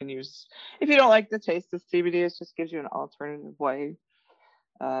ways you can use. If you don't like the taste of CBD, it just gives you an alternative way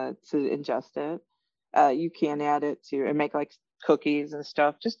to ingest it. You can add it to and make like cookies and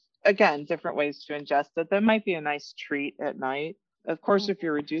stuff. Just again, different ways to ingest it. That might be a nice treat at night. Of course, if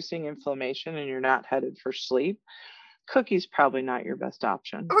you're reducing inflammation and you're not headed for sleep, cookies probably not your best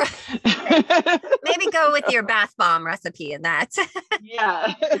option. Maybe go with your bath bomb recipe in that.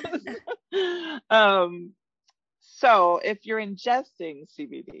 Yeah. So if you're ingesting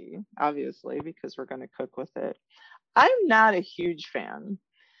CBD, obviously, because we're going to cook with it, I'm not a huge fan.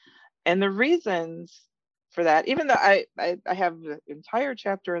 And the reasons for that, even though I have an entire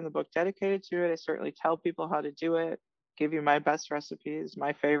chapter in the book dedicated to it, I certainly tell people how to do it, give you my best recipes,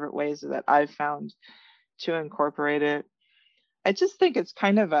 my favorite ways that I've found to incorporate it. I just think it's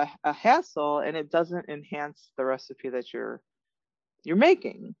kind of a hassle, and it doesn't enhance the recipe that you're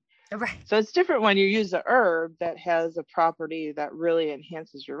making. Right. So it's different when you use an herb that has a property that really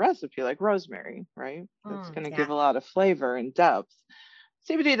enhances your recipe, like rosemary, right? That's going to give a lot of flavor and depth.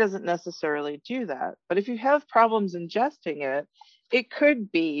 CBD doesn't necessarily do that, but if you have problems ingesting it, it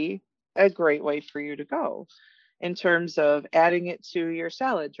could be a great way for you to go in terms of adding it to your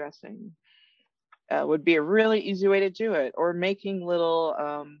salad dressing. Would be a really easy way to do it, or making little,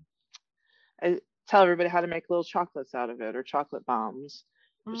 I tell everybody how to make little chocolates out of it, or chocolate bombs,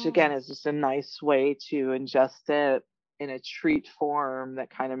 which again is just a nice way to ingest it in a treat form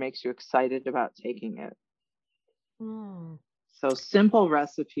that kind of makes you excited about taking it. So simple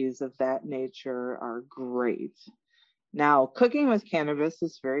recipes of that nature are great. Now, cooking with cannabis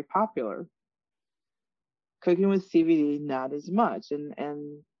is very popular. Cooking with CBD, not as much. And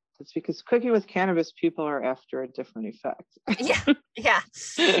it's because cooking with cannabis, people are after a different effect. Yeah.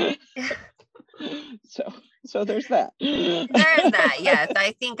 So there's that. There's that. Yes.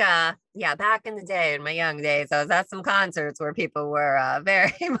 I think, back in the day, in my young days, I was at some concerts where people were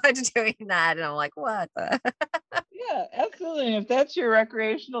very much doing that. And I'm like, what the? Yeah, absolutely. If that's your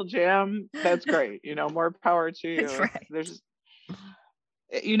recreational jam, that's great. More power to you. That's right.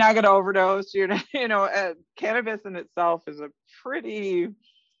 You're not going to overdose. You're not, cannabis in itself is a pretty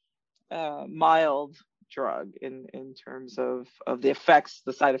mild drug in terms of the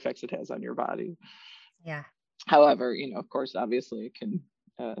side effects it has on your body. Yeah. However, of course, obviously it can,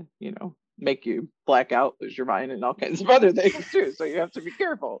 make you black out, lose your mind, and all kinds of other things too. So you have to be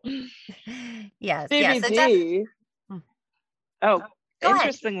careful. Yes. CBD. Go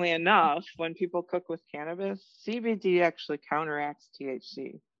interestingly enough, when people cook with cannabis, CBD actually counteracts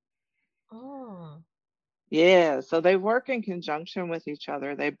THC. Yeah, so they work in conjunction with each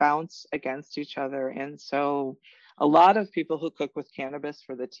other. They bounce against each other. And so a lot of people who cook with cannabis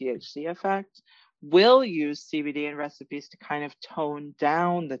for the THC effect will use CBD in recipes to kind of tone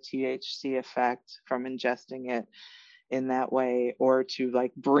down the THC effect from ingesting it in that way, or to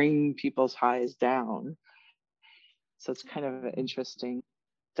like bring people's highs down. So it's kind of an interesting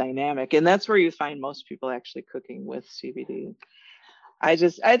dynamic. And that's where you find most people actually cooking with CBD. I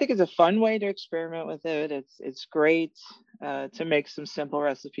think it's a fun way to experiment with it. It's great to make some simple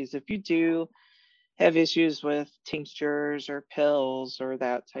recipes. If you do have issues with tinctures or pills or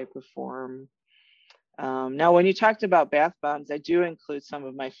that type of form. Now, when you talked about bath bombs, I do include some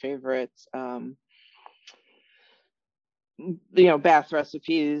of my favorites. bath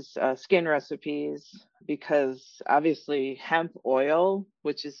recipes, skin recipes, because obviously hemp oil,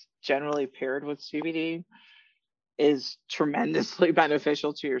 which is generally paired with CBD, is tremendously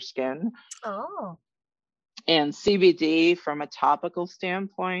beneficial to your skin. Oh, And CBD, from a topical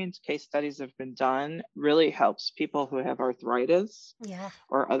standpoint, case studies have been done, really helps people who have arthritis yeah.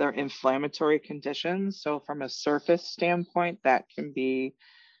 or other inflammatory conditions. So, from a surface standpoint, that can be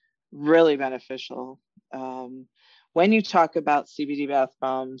really beneficial. When you talk about CBD bath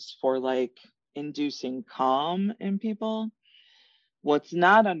bombs for like inducing calm in people, what's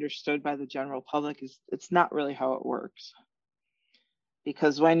not understood by the general public is it's not really how it works.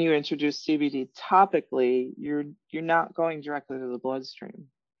 Because when you introduce CBD topically, you're not going directly to the bloodstream.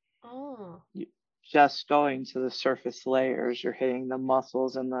 Oh, You're just going to the surface layers. You're hitting the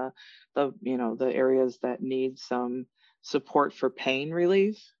muscles and the areas that need some support for pain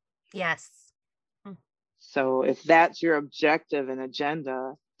relief. yes. Mm. So if that's your objective and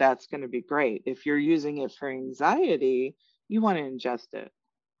agenda, that's going to be great. If you're using it for anxiety, you want to ingest it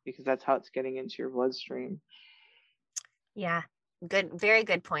because that's how it's getting into your bloodstream. Yeah. Good. Very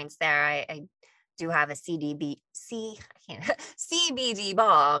good points there. I do have a CBD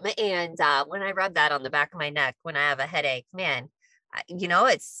balm. And when I rub that on the back of my neck, when I have a headache, man,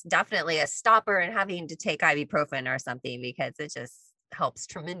 it's definitely a stopper in having to take ibuprofen or something because it just helps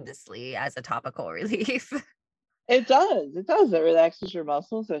tremendously as a topical relief. It does. It does. It relaxes your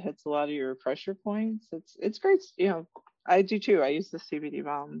muscles. It hits a lot of your pressure points. It's great. I do too. I use the CBD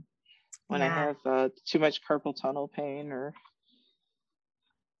balm when I Yeah. have too much carpal tunnel pain or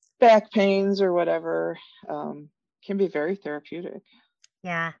back pains or whatever. Can be very therapeutic.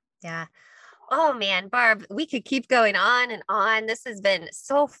 Yeah. Yeah. Oh man, Barb, we could keep going on and on. This has been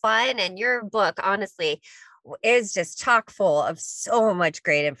so fun. And your book, honestly, is just chock full of so much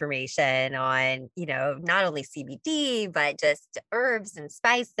great information on, not only CBD, but just herbs and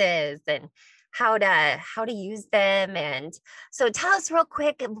spices and how to use them. And so tell us real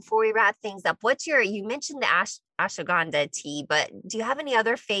quick before we wrap things up, you mentioned the ashwagandha tea, but do you have any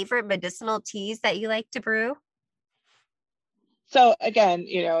other favorite medicinal teas that you like to brew? So again,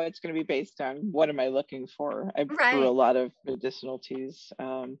 it's going to be based on what am I looking for. I brew a Right. lot of medicinal teas.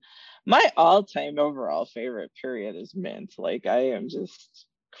 My all-time overall favorite period is mint. Like I am just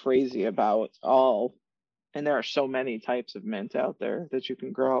crazy about and there are so many types of mint out there that you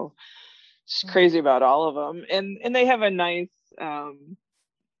can grow. Just crazy about all of them, and they have a nice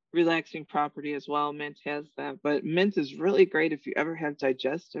relaxing property as well. Mint has that, but mint is really great if you ever have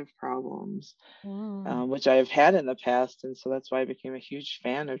digestive problems, Mm. which I have had in the past. And so that's why I became a huge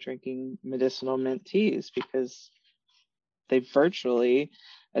fan of drinking medicinal mint teas because they virtually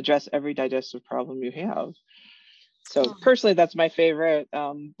address every digestive problem you have. So Oh. personally, that's my favorite.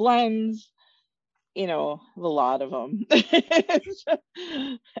 Blends, a lot of them.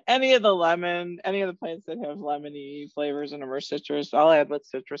 Any of the plants that have lemony flavors in them or citrus, I'll add with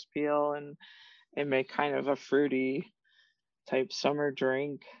citrus peel and make kind of a fruity type summer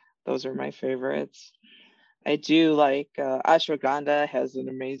drink. Those are my favorites. I do like ashwagandha has an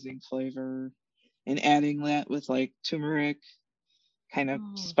amazing flavor, and adding that with like turmeric kind of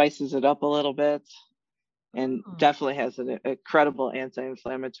Mm. spices it up a little bit and Mm. definitely has an incredible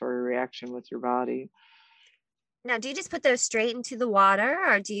anti-inflammatory reaction with your body. Now, do you just put those straight into the water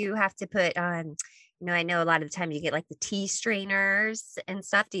or do you have to put I know a lot of the time you get like the tea strainers and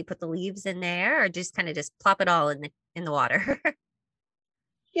stuff. Do you put the leaves in there or just kind of just plop it all in the water?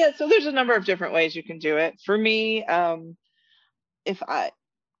 Yeah, so there's a number of different ways you can do it. For me, if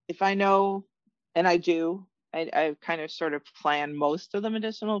I know, and I do, I kind of sort of plan most of the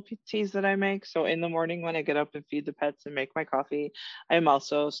medicinal teas that I make. So in the morning when I get up and feed the pets and make my coffee, I'm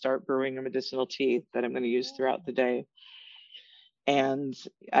also start brewing a medicinal tea that I'm going to use throughout the day. And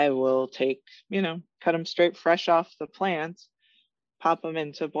I will cut them straight fresh off the plant, pop them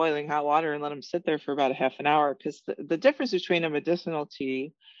into boiling hot water and let them sit there for about a half an hour. Because the difference between a medicinal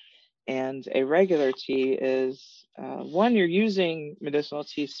tea and a regular tea is one, you're using medicinal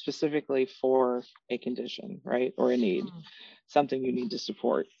tea specifically for a condition, right? Or a need, Mm. something you need to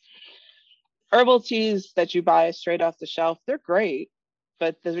support. Herbal teas that you buy straight off the shelf, they're great,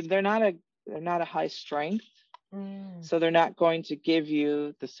 but they're not a high strength. Mm. So they're not going to give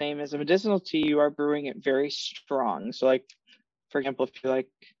you the same as a medicinal tea. You are brewing it very strong. So like, for example, if you like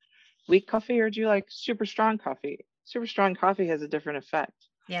weak coffee or do you like super strong coffee? Super strong coffee has a different effect.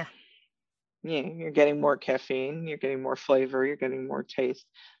 Yeah. Yeah, you're getting more caffeine, you're getting more flavor, you're getting more taste.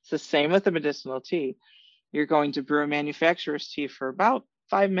 It's the same with the medicinal tea. You're going to brew a manufacturer's tea for about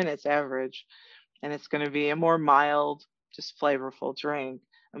 5 minutes average, and it's going to be a more mild, just flavorful drink.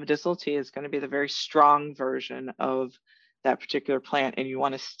 A medicinal tea is going to be the very strong version of that particular plant, and you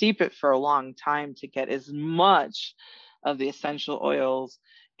want to steep it for a long time to get as much of the essential oils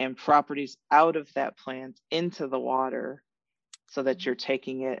and properties out of that plant into the water so that you're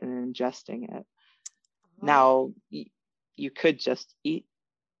taking it and ingesting it. Now, you could just eat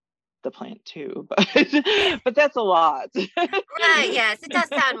the plant too, but that's a lot. Right, yes, it does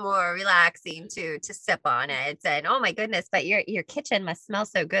sound more relaxing to sip on it. And oh my goodness, but your kitchen must smell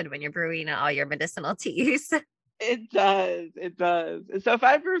so good when you're brewing all your medicinal teas. It does. So if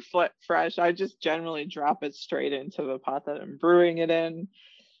I brew fresh, I just generally drop it straight into the pot that I'm brewing it in,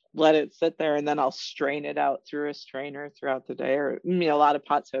 let it sit there, and then I'll strain it out through a strainer throughout the day. Or a lot of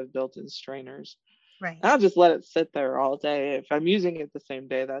pots have built-in strainers. Right. I'll just let it sit there all day. If I'm using it the same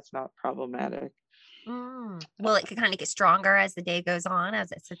day, that's not problematic. Well, it can kind of get stronger as the day goes on,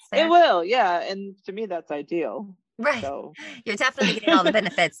 as it sits there. It will, yeah. And to me, that's ideal. Right. So you're definitely getting all the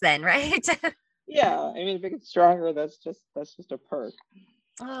benefits then, right? Yeah. If it gets stronger, that's just a perk.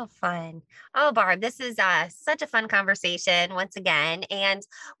 Oh, fun. Oh, Barb, this is such a fun conversation once again. And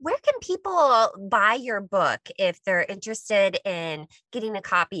where can people buy your book if they're interested in getting a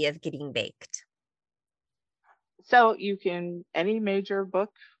copy of Getting Baked? So you can, any major book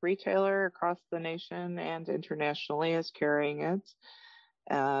retailer across the nation and internationally is carrying it.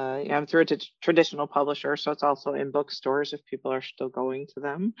 I'm through a traditional publisher, so it's also in bookstores if people are still going to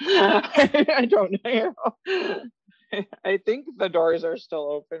them. I don't know. I think the doors are still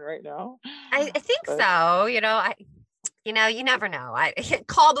open right now. I think so. You never know. I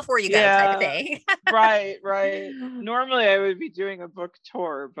call before you go type of thing. Right. Normally I would be doing a book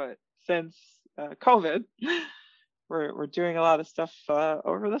tour, but since COVID, we're doing a lot of stuff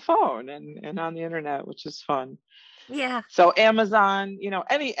over the phone and on the internet, which is fun. Yeah. So Amazon,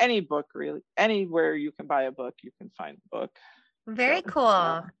 any book, really, anywhere you can buy a book, you can find a book. Very cool.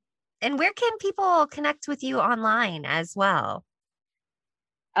 Yeah. And where can people connect with you online as well?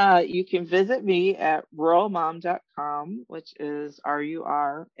 You can visit me at ruralmom.com, which is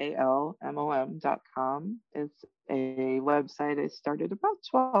RURALMOM.com. It's a website I started about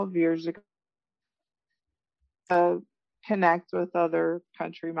 12 years ago. Connect with other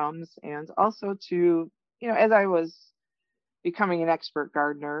country moms, and also to, as I was becoming an expert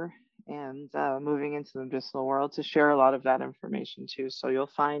gardener and moving into the medicinal world, to share a lot of that information too. So you'll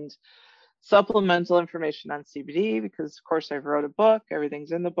find supplemental information on CBD because, of course, I've wrote a book.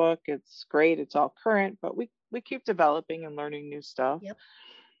 Everything's in the book. It's great. It's all current, but we keep developing and learning new stuff. Yep.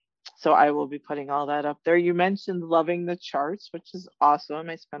 So I will be putting all that up there. You mentioned loving the charts, which is awesome.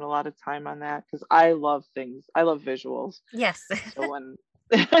 I spent a lot of time on that because I love things. I love visuals. Yes. So when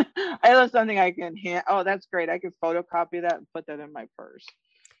I love something I can that's great. I can photocopy that and put that in my purse.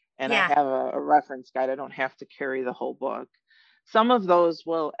 And I have a reference guide. I don't have to carry the whole book. Some of those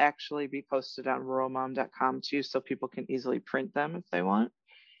will actually be posted on ruralmom.com too, so people can easily print them if they want.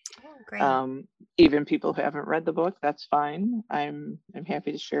 Oh, great. Even people who haven't read the book, that's fine. I'm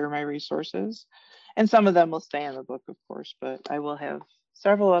happy to share my resources, and some of them will stay in the book, of course, but I will have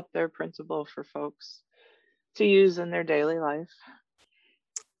several up there printable for folks to use in their daily life.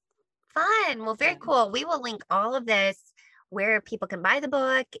 Fun. Well, very cool. We will link all of this, where people can buy the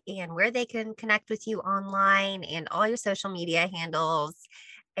book and where they can connect with you online and all your social media handles.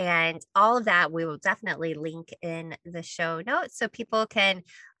 And all of that we will definitely link in the show notes so people can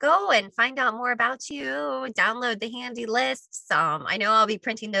go and find out more about you, download the handy lists. I know I'll be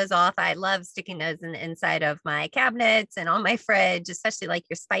printing those off. I love sticking those in the inside of my cabinets and on my fridge, especially like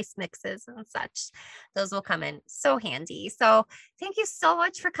your spice mixes and such. Those will come in so handy. So thank you so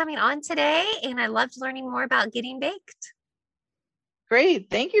much for coming on today. And I loved learning more about Getting Baked. Great.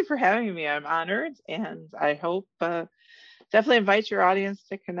 Thank you for having me. I'm honored, and I hope definitely invite your audience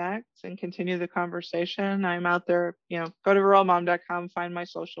to connect and continue the conversation. I'm out there, go to ruralmom.com, find my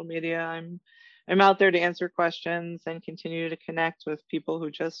social media. I'm out there to answer questions and continue to connect with people who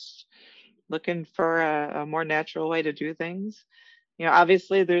just looking for a more natural way to do things.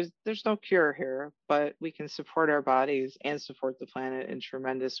 Obviously there's no cure here, but we can support our bodies and support the planet in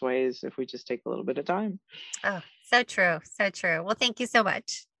tremendous ways if we just take a little bit of time. Oh, so true. So true. Well, thank you so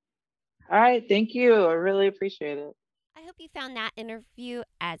much. All right. Thank you. I really appreciate it. I hope you found that interview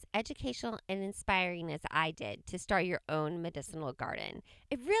as educational and inspiring as I did to start your own medicinal garden.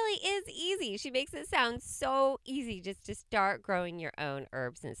 It really is easy. She makes it sound so easy just to start growing your own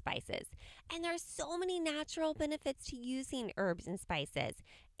herbs and spices. And there's so many natural benefits to using herbs and spices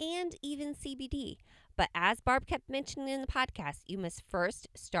and even CBD. But as Barb kept mentioning in the podcast, you must first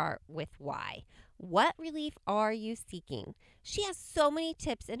start with why. What relief are you seeking? She has so many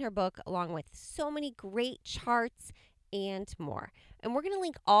tips in her book, along with so many great charts and more. And we're going to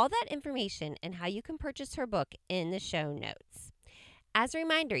link all that information and how you can purchase her book in the show notes. As a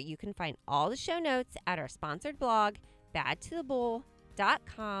reminder, you can find all the show notes at our sponsored blog,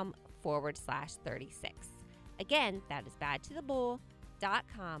 badtothebowl.com/36. Again, that is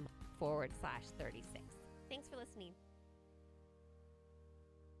badtothebowl.com/36. Thanks for listening.